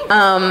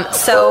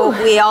 So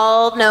we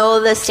all know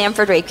the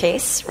Stanford rape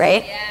case,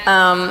 right?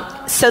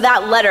 So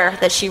that letter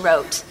that she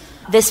wrote,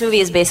 this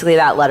movie is basically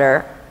that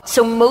letter.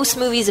 So most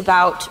movies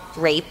about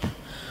rape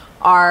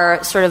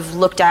are sort of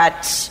looked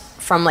at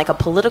from like a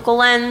political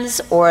lens,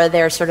 or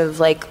they're sort of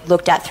like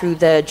looked at through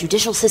the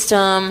judicial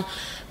system.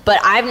 But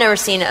I've never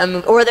seen a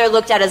movie, or they're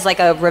looked at as like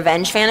a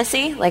revenge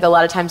fantasy. Like a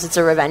lot of times it's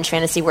a revenge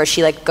fantasy where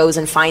she like goes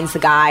and finds the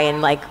guy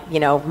and like, you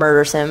know,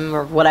 murders him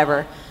or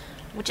whatever,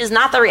 which is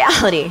not the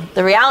reality.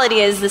 The reality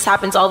is this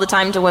happens all the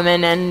time to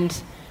women, and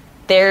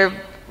they're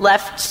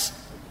left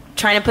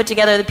trying to put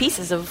together the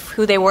pieces of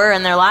who they were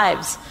in their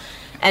lives.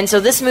 And so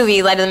this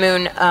movie, Light of the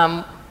Moon,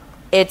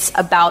 it's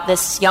about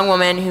this young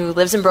woman who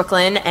lives in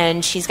Brooklyn,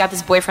 and she's got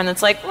this boyfriend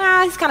that's like,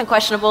 he's kind of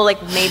questionable,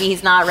 like maybe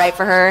he's not right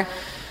for her.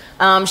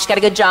 She's got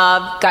a good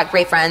job, got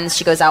great friends.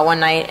 She goes out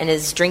one night and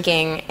is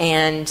drinking,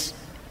 and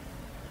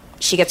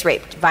she gets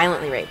raped,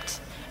 violently raped.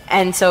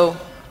 And so,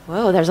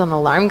 whoa, there's an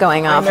alarm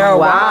going off. I know,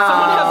 wow.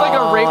 Someone has like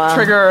a rape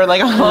trigger,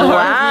 like an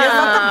alarm. Is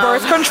that the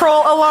birth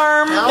control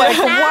alarm? Like,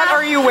 what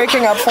are you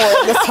waking up for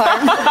at this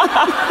time?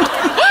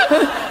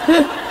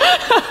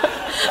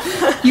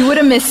 You would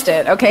have missed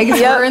it, okay? Because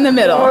we're in the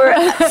middle.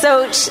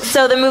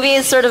 So the movie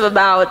is sort of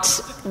about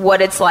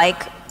what it's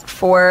like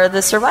for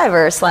the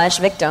survivor /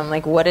 victim,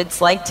 like what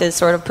it's like to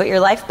sort of put your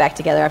life back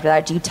together after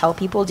that. Do you tell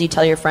people? Do you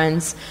tell your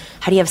friends?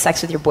 How do you have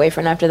sex with your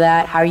boyfriend after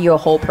that? How are you a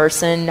whole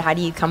person? How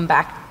do you come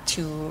back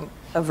to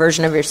a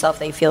version of yourself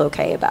that you feel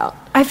okay about?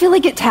 I feel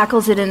like it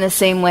tackles it in the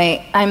same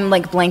way. I'm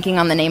like blanking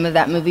on the name of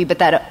that movie, but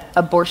that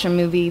abortion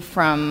movie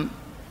from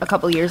a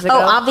couple years ago.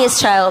 Oh, Obvious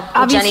Child with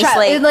Obvious Jenny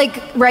Child.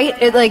 Slate.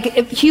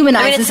 It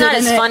humanizes it. I mean,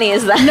 it's not as funny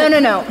as that.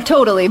 No,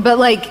 totally. But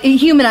like, it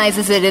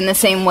humanizes it in the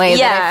same way that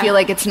Yeah. I feel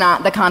like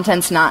the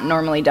content's not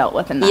normally dealt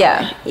with in that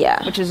way.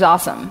 Yeah. Which is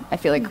awesome. I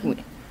feel like we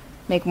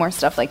make more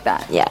stuff like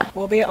that. Yeah.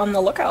 We'll be on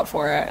the lookout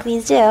for it.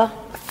 Please do.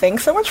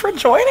 Thanks so much for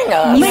joining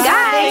us. You guys,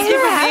 Thank you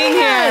for being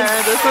here.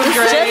 This was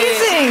great.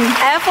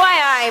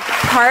 FYI,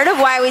 part of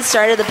why we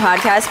started the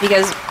podcast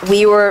because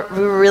we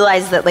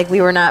realized that like we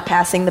were not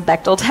passing the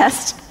Bechdel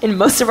test in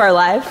most of our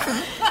life,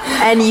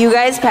 and you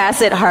guys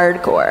pass it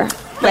hardcore.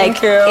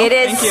 Thank you. It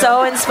is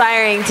so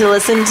inspiring to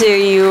listen to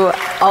you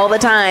all the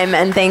time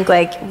and think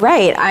like,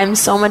 right, I'm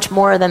so much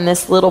more than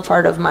this little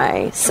part of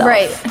myself.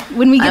 Right.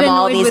 When we get I'm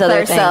all annoyed these with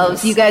other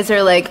ourselves, things. you guys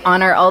are like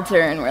on our altar,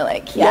 and we're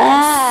like, yes.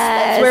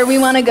 That's where we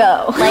want to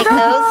go. Like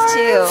those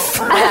two.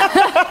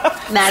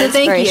 That So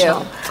thank you.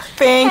 inspirational.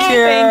 Thank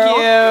you. Thank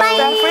you.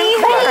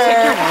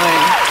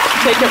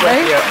 Take it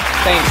with you.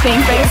 Thanks.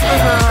 Thanks.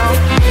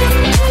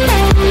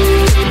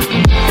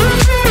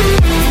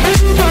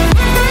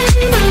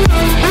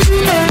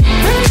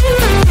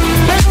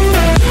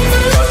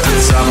 But the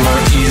summer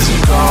is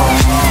gone.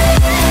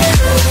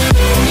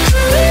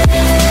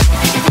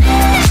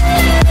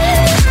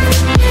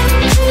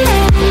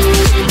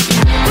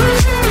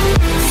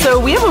 So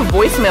we have a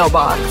voicemail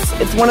box.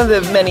 It's one of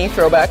the many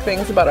throwback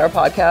things about our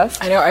podcast.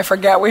 I know, I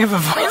forget we have a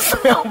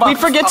voicemail box. We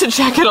forget to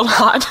check it a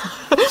lot.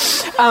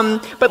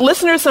 But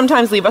listeners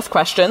sometimes leave us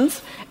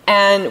questions,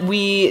 and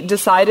we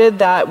decided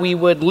that we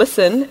would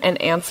listen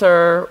and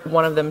answer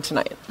one of them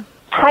tonight.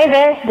 Hi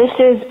there, this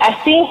is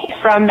Essie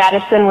from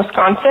Madison,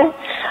 Wisconsin.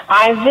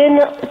 I've been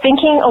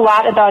thinking a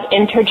lot about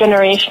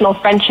intergenerational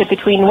friendship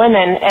between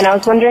women, and I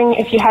was wondering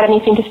if you had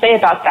anything to say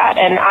about that.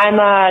 And I'm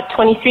a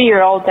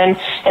 23-year-old, and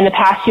in the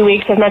past few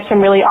weeks I've met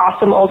some really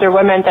awesome older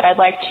women that I'd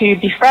like to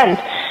befriend.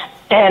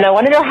 And I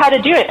want to know how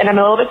to do it, and I'm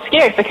a little bit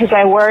scared because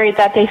I worry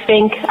that they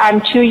think I'm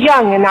too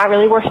young and not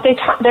really worth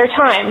their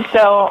time.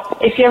 So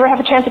if you ever have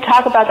a chance to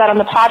talk about that on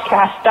the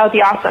podcast, that would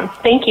be awesome.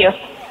 Thank you.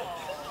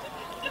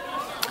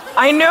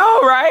 I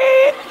know,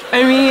 right?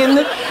 I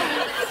mean,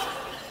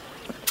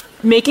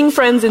 making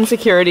friends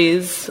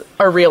insecurities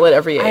are real at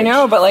every age. I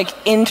know, but like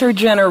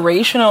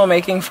intergenerational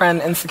making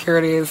friend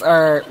insecurities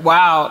are,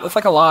 wow, that's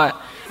like a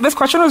lot. This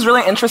question was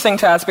really interesting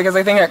to us because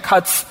I think it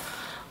cuts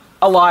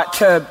a lot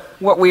to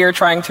what we are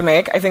trying to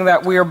make. I think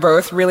that we are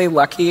both really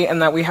lucky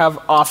and that we have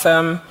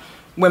awesome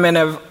women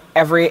of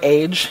every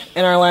age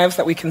in our lives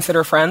that we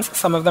consider friends.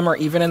 Some of them are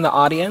even in the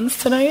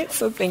audience tonight,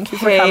 so thank you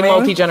for coming.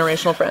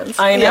 Multi-generational friends.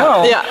 I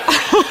know. Yeah.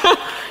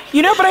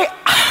 But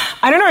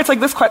I don't know, it's like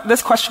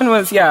this question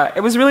was,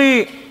 it was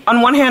really,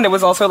 on one hand, it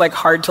was also like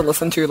hard to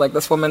listen to, like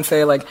this woman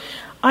say like,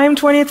 I'm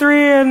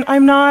 23 and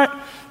I'm not,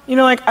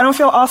 I don't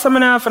feel awesome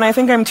enough and I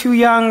think I'm too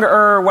young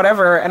or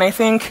whatever. And I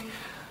think,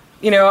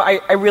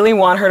 I really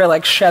want her to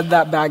like shed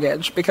that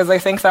baggage, because I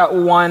think that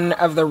one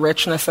of the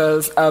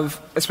richnesses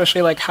of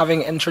especially like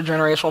having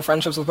intergenerational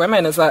friendships with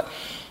women is that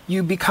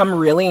you become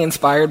really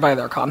inspired by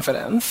their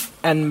confidence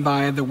and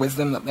by the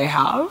wisdom that they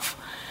have.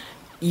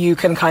 You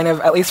can kind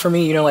of, at least for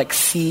me, like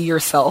see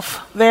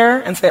yourself there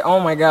and say, oh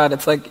my God,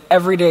 it's like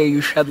every day you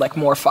shed like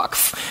more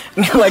fucks.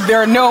 And you're like,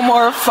 there are no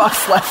more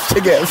fucks left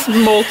to give.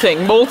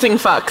 Molting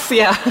fucks,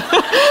 yeah.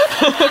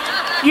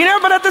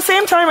 But at the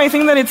same time, I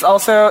think that it's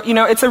also,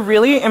 it's a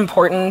really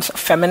important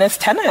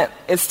feminist tenet,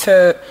 is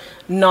to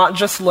not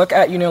just look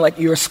at, like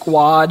your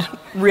squad,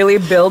 really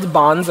build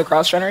bonds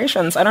across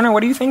generations. I don't know, what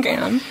do you think,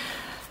 Anne?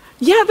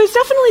 Yeah, there's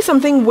definitely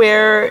something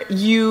where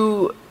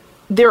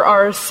there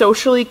are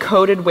socially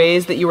coded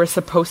ways that you are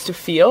supposed to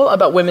feel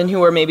about women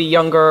who are maybe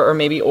younger or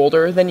maybe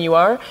older than you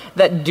are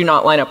that do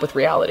not line up with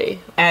reality.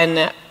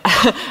 And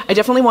I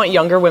definitely want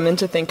younger women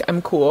to think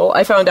I'm cool.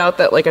 I found out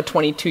that like a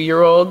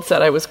 22-year-old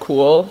said I was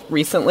cool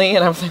recently,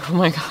 and I was like, oh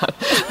my God,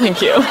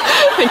 thank you.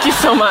 Thank you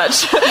so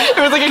much. It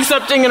was like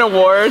accepting an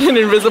award, an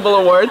invisible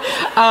award.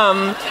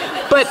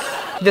 But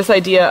this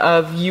idea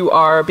of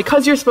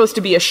because you're supposed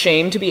to be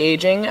ashamed to be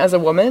aging as a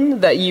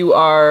woman, that you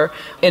are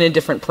in a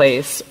different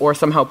place or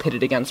somehow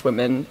pitted against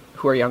women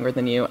who are younger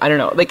than you. I don't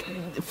know. Like,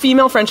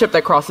 female friendship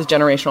that crosses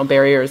generational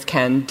barriers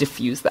can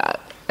diffuse that,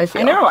 I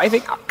feel. I know. I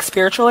think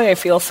spiritually I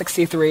feel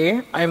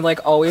 63. I've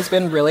like always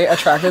been really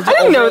attracted to I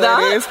didn't older know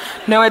that. ladies.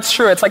 No, it's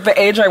true. It's like the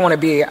age I want to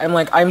be.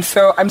 I'm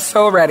so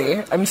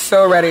ready. I'm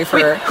so ready for...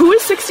 Wait, who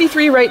is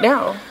 63 right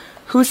now?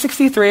 Who's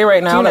 63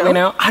 right now that we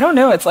know? I don't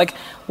know. It's like,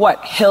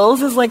 what?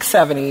 Hills is like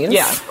 70s.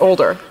 Yeah,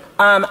 older.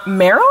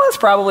 Meryl is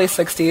probably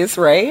 60s,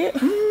 right?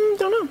 Don't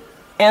know.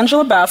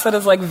 Angela Bassett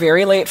is like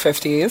very late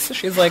 50s.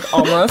 She's like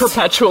almost...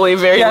 Perpetually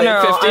very late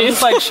 50s. I'm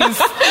just like,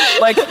 she's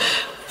like...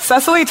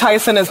 Cecily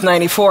Tyson is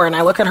 94, and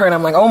I look at her and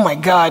I'm like, oh my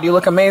God, you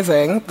look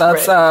amazing.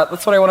 That's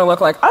what I want to look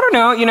like. I don't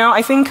know.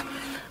 I think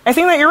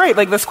that you're right.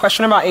 Like this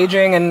question about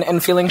aging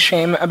and feeling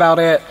shame about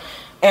it,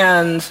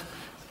 and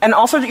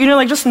also,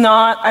 like just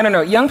not, I don't know,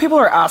 young people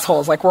are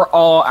assholes. Like we're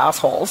all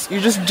assholes. You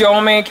just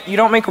don't make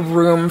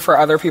room for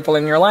other people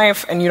in your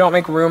life, and you don't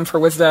make room for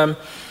wisdom.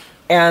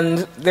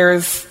 And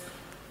there's,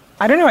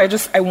 I don't know, I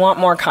want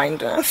more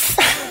kindness.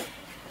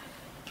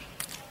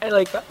 I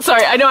like that.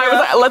 Sorry, I know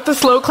I let the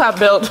slow clap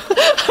build.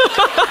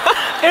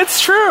 It's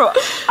true.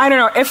 I don't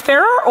know. If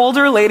there are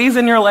older ladies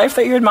in your life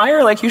that you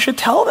admire, like you should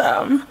tell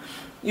them.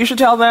 You should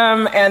tell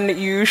them, and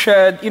you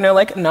should,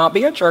 like not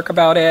be a jerk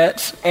about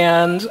it,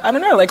 and I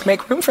don't know, like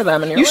make room for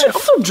them in your life. You should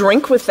also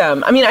drink with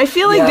them. I mean, I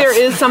feel like there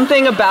is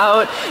something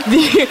about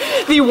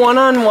the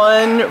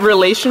one-on-one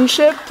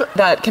relationship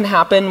that can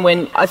happen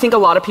when I think a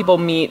lot of people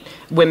meet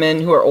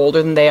women who are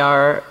older than they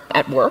are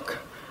at work,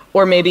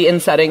 or maybe in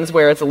settings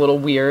where it's a little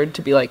weird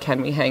to be like,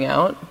 can we hang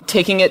out?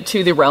 Taking it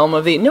to the realm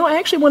of no, I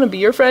actually want to be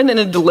your friend in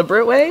a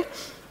deliberate way.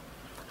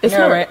 It's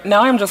not right.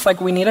 Now I'm just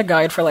like, we need a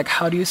guide for like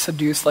how do you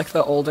seduce like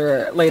the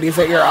older ladies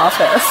at your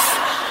office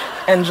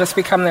and just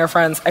become their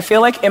friends. I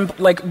feel like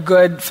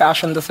good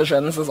fashion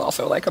decisions is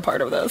also like a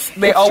part of this.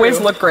 They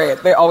always look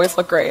great. They always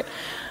look great.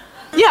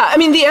 Yeah, I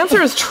mean, the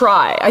answer is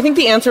try. I think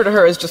the answer to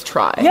her is just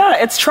try.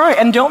 Yeah, it's try.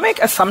 And don't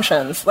make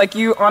assumptions. Like,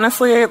 you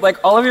honestly, like,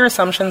 all of your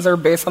assumptions are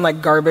based on,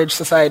 like, garbage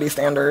society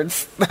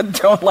standards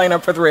that don't line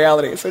up with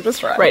reality. So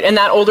just try. Right, and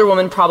that older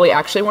woman probably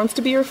actually wants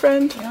to be your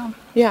friend? Yeah.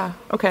 Yeah,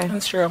 okay.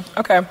 That's true.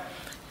 Okay.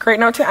 Great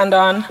note to end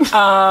on.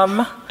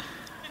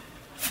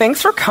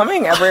 Thanks for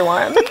coming,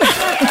 everyone.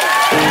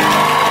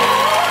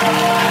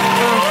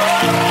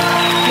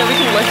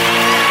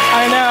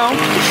 I know.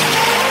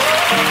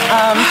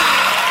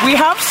 We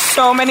have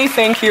so many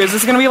thank yous.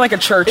 This is going to be like a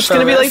church service. It's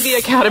going to be like the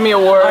Academy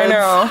Awards. I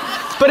know.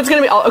 But it's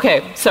going to be...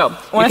 Okay, so...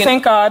 I want to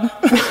thank God.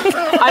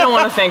 I don't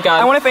want to thank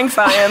God. I want to thank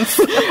science.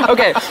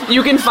 Okay,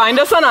 you can find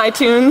us on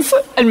iTunes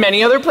and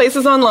many other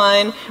places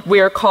online.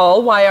 We're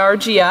Call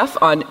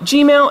YRGF on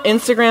Gmail,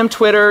 Instagram,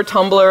 Twitter,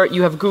 Tumblr.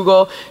 You have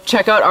Google.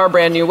 Check out our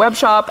brand new web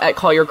shop at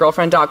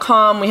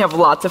callyourgirlfriend.com. We have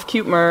lots of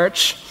cute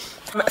merch.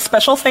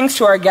 Special thanks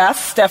to our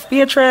guests, Steph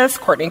Beatrice,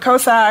 Courtney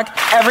Kosak,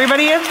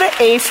 everybody of the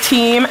ACE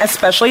team,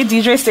 especially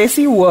DJ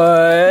Stacey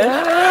Wood.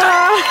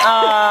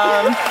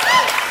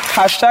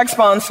 Hashtag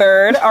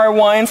sponsored. Our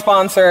wine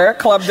sponsor,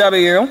 Club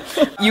W.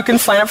 You can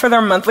sign up for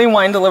their monthly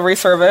wine delivery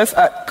service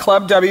at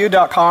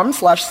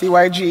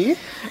clubw.com/CYG.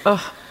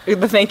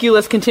 the thank you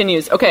list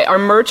continues. Okay, our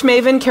merch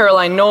maven,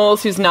 Caroline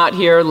Knowles, who's not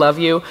here, love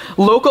you.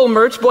 Local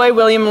merch boy,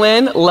 William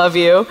Lynn, love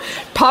you.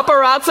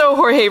 Paparazzo,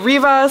 Jorge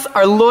Rivas.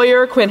 Our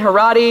lawyer, Quinn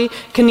Harati.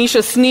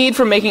 Kanisha Sneed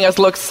for making us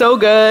look so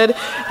good.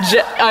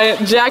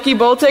 Jackie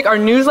Boltic, our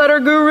newsletter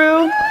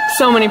guru.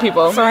 So many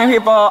people. So many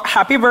people.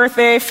 Happy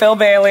birthday, Phil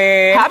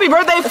Bailey. Happy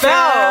birthday, Phil.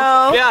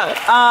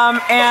 Yeah.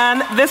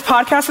 And this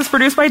podcast is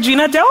produced by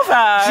Gina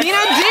Delva. Gina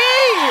D!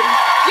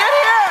 Get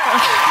here!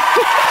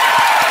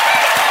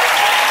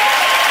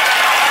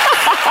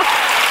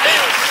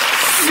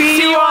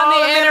 See you on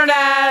the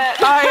internet.